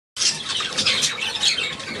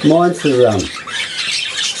Moin zusammen.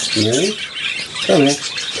 Ne? Komm her.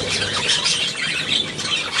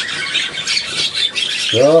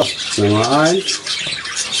 So, Nummer 1.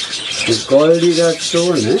 Mit Goldi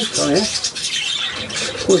dazu, ne? Komm her.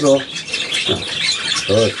 Gut so. Ja.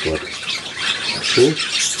 So ist gut.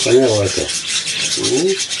 Komm her, Wolke.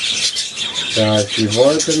 Da ist die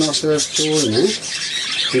Wolke noch dazu, ne?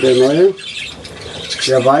 Der neue.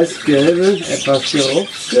 Der weiß-gelbe, etwas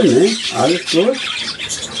geruchste, ne? Alles gut.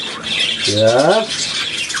 Ja.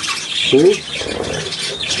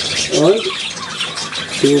 Und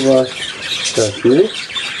du warst das nicht.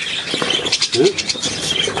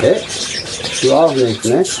 Hey, du auch nicht,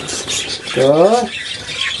 ne? So.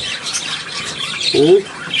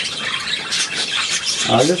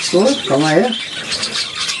 Alles gut, komm mal her.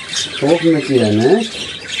 Hoch mit dir, ne?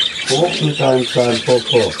 Hoch mit deinem kleinen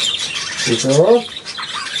Popo. So.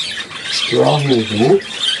 Du auch nicht, ne?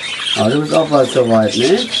 Aber du bist auch bald soweit,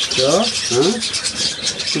 ne? So,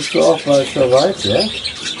 bist du auch bald soweit, ja?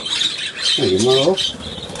 Na, geh mal hoch.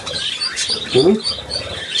 So.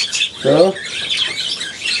 So.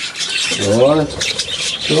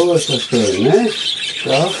 So ist das schön, ne?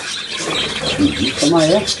 So. Komm mal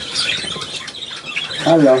her.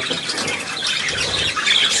 Hallo.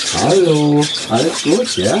 Hallo. Alles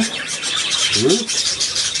gut, ja?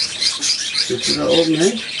 Bist du da oben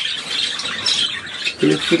hin?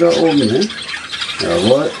 Bist du da oben hin?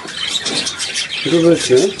 Jawohl. Du willst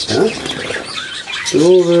nicht, ja?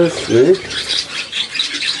 Du willst nicht.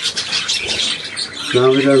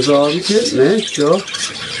 Na, wieder ein Sorgenkind, ne? So.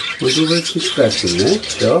 Und du willst nicht fressen, ne?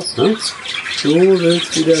 So, Du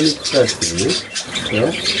willst wieder nicht fressen, ne?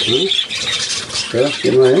 So, So,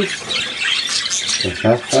 geh mal hin.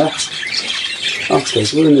 Ach, der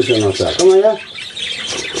Grüne ist ja noch da. Komm mal her.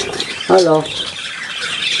 Hallo.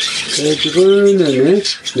 Der Grüne, ne?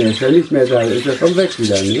 Ne, ist ja nicht mehr da. Ist ja schon weg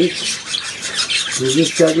wieder, ne? Du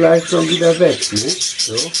bist ja gleich schon wieder weg, ne?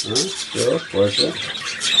 So, so, Freunde.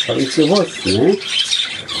 Hab ich gewusst, ne?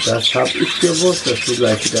 Das hab ich gewusst, dass du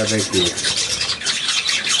gleich wieder weggehst.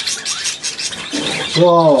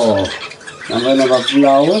 So, dann haben wir noch was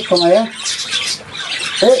Blaues. Komm mal her.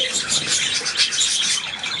 Hey.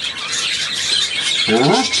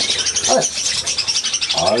 Ja.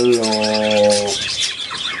 Hallo.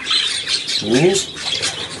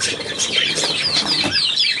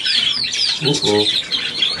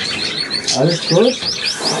 Alles gut?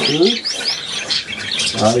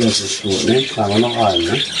 Alles ist gut, ne? Haben wir noch einen,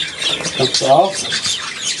 ne? Kommst du auf?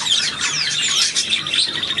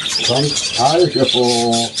 Kommst, hallo.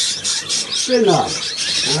 Genau.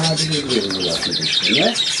 Ah, die Ruhe lassen, bitte,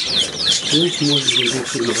 ne? Ich muss dich ein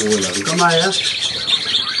bisschen in Ruhe lassen. Komm mal her.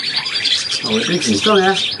 Aber dich nicht, komm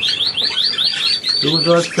her. Du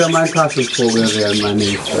sollst ja mein Kassenvogel werden, mein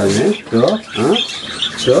Nächster, ne? So,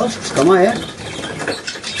 so, komm mal her.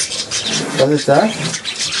 Was ist das?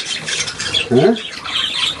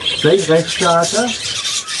 Senkrechtstarter.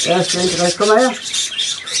 Erst senkrecht, komm mal her.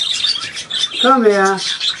 Komm her.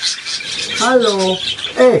 Hallo.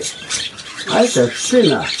 Ey, alter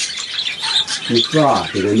Spinner. Nicht wahr,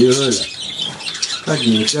 geht in die Höhle. Da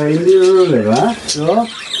geht er in die Höhle, wa? So,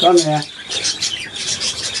 komm her.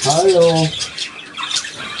 Hallo.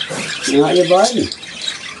 Na, ihr beiden.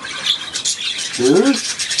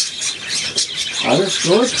 Alles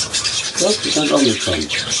gut? Gut, du kannst auch mitkommen.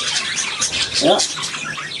 Ja.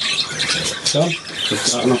 So,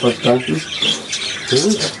 jetzt auch noch verstanden.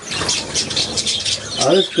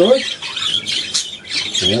 Alles gut?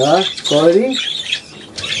 Ja, Goldi?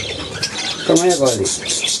 Komm her, Goldi.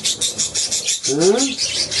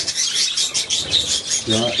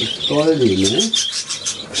 Ja, ist Goldi, ne?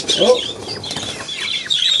 Oh.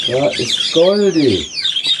 Ja, ist Goldi.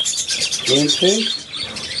 Richtig?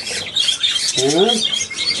 Ja.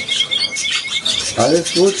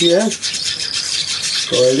 Alles gut hier?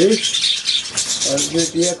 Goldi? Was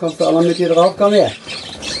mit dir? Kommst du auch noch mit dir drauf? Komm her.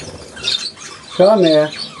 Komm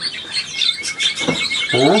her.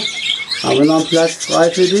 Ja? Haben wir noch einen Platz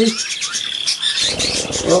frei für dich?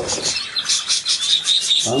 Oh.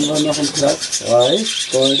 Haben wir noch einen Platz frei?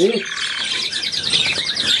 Goldi?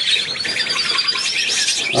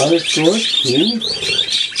 Alles gut?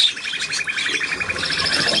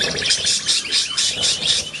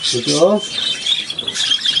 Gut auf?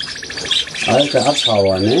 Alter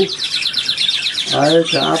Abhauer, ne?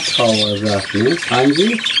 Alter Abhauer, sagt, ne?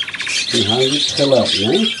 Hansi? Den Hansi trällert,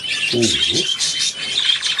 ne?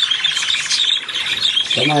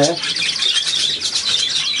 Komm mal her.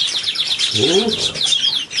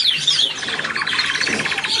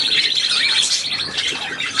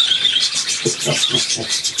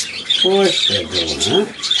 Wo ist der so, ne?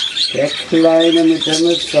 Der Kleine mit der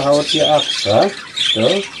Mütze haut hier ab, was?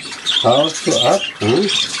 So, haust du ab, hm?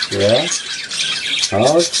 Ja,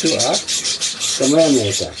 haust du ab. Komm her,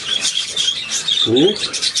 Meter.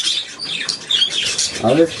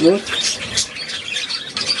 Alles gut?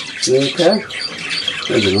 Meter?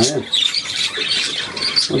 Ja, geh mal hin.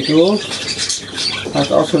 Und du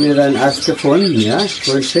hast auch schon wieder deinen Ast gefunden, ja?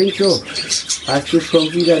 Grünchen, du. Hast du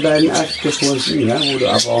schon wieder deinen Ast gefunden, ja? Wo du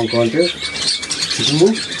abhauen konntest?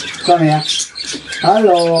 Du? Komm her.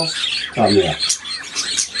 Hallo. Komm her.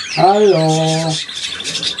 Hallo.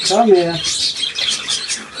 Komm her.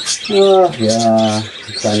 Ach ja,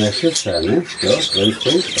 ein kleiner Schisser, ne? So,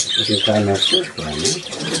 Grünchen, das ist ein kleiner Schisser, ne?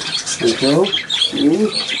 Und so?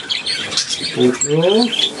 Und so?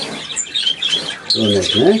 So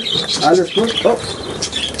nicht, ne? Alles gut? Oh.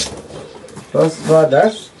 Was war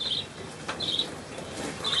das?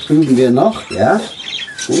 Üben wir noch, ja?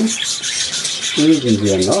 Üben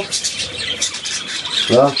wir noch.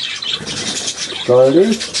 So.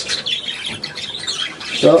 Goldi.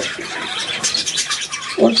 So.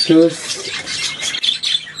 Und tschüss.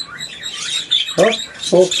 Hopp,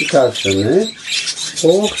 hoch die Katze, ne?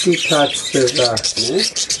 Hoch die Katze, sagt, ne?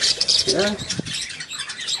 Ja?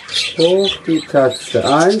 Hoch die Katze.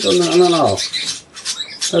 Eins und den anderen auch.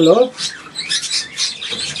 Hallo?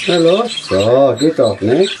 Hallo? So, geht doch,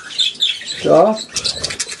 ne? So.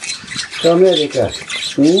 Komm her, Dicker.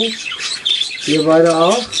 Hier beide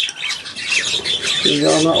auch.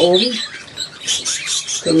 Hier auch nach oben.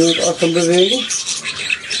 Können wir uns auch schon bewegen?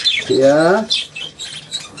 Ja.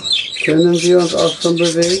 Können wir uns auch schon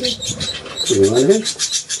bewegen? Gehen wir mal hin.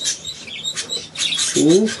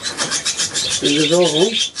 Gehen wir so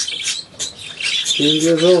rum. Gehen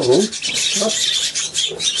wir so rum.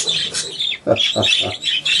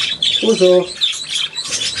 Gut so.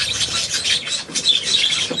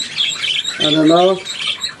 I don't know.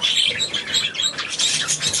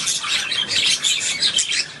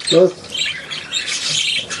 Los.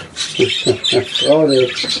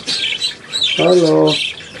 Traurig. Hallo.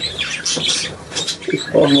 Ich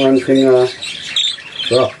brauche nur einen Finger.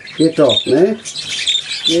 So, geht doch, ne?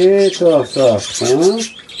 Geht doch, so. Ja?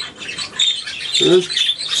 Ja?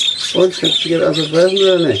 Und, kannst du jetzt also fressen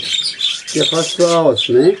oder nicht? Hier passt so aus,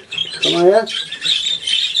 ne? Komm mal her.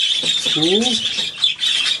 Komm.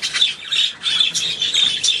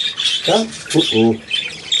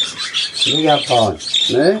 Nicht abhauen,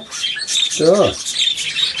 ne? So.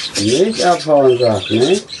 Nicht abhauen, sagt,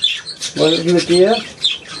 ne? Was ist mit dir?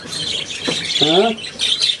 Ja?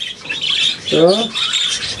 So.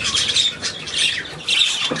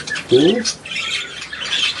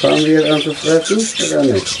 Fangen wir jetzt an zu fressen, oder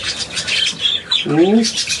nicht?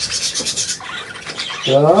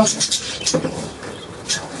 Ja.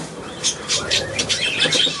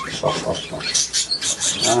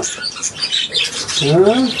 Ja.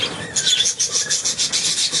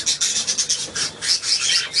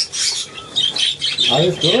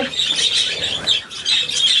 Alles gut?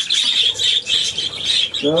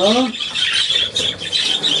 So.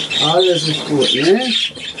 Alles ist gut, ne?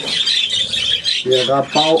 Wir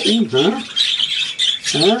Rabauken,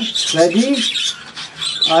 Freddy?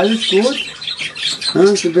 Alles gut?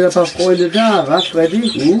 Sind wieder ein paar Freunde da, was,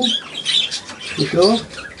 Freddy? Und so?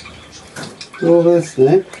 So bist,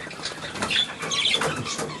 ne?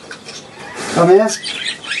 Komm her.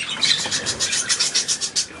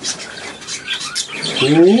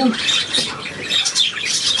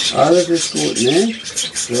 Alles ist gut, ne?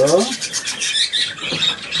 So.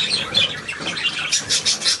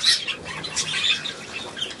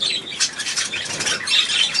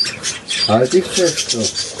 Halt dich fest, so.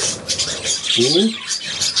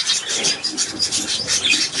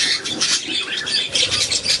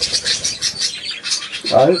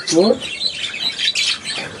 Alles gut?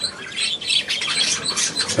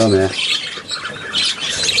 Komm her.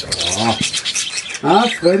 Oh. Ah,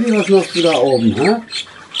 Freddy, was machst du da oben? Hä?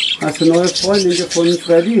 Hast du eine neue Freundin gefunden,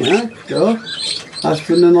 Freddy? Hä? So? Hast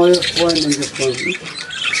du eine neue Freundin gefunden?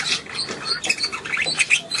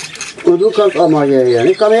 Und du kommst auch mal hierher,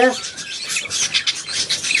 ne? Komm her.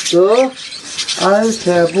 So,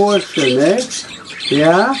 alter Bursche, ne?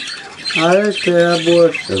 Ja, alter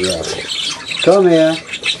Bursche, ja. Komm her.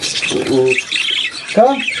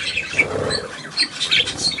 Komm.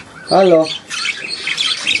 Hallo.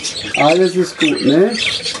 Alles ist gut, ne?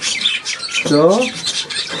 So,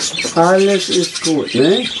 alles ist gut,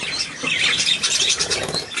 ne?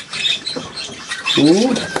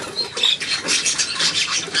 Gut.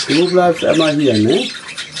 Du bleibst einmal hier, ne?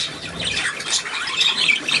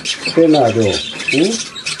 Spinner, du.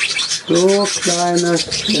 Du kleiner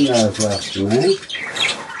Spinner, sagst du, ne?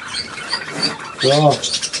 So.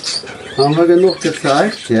 Haben wir genug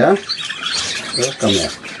gezeigt, ja? So, komm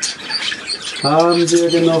her. Haben wir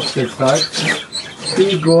genug gezeigt.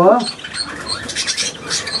 Igor.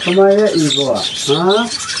 Komm mal her, Igor. Ah,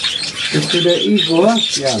 bist du der Igor?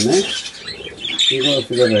 Ja, ne? Igor ist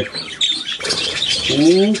wieder weg.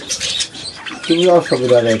 Du bist auch schon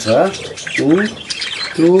wieder weg, wa?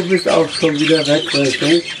 Du bist auch schon wieder weg,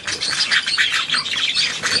 richtig?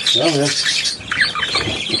 Ja, ne?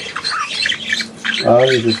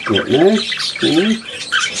 Alles ist gut, ne?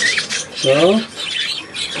 So.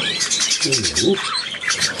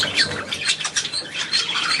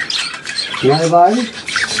 Schnellwein.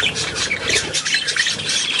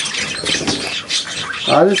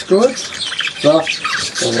 Alles gut? So,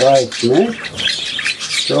 das reicht, ne?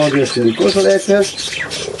 So, hier ist die Kusselecke.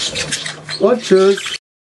 Und tschüss.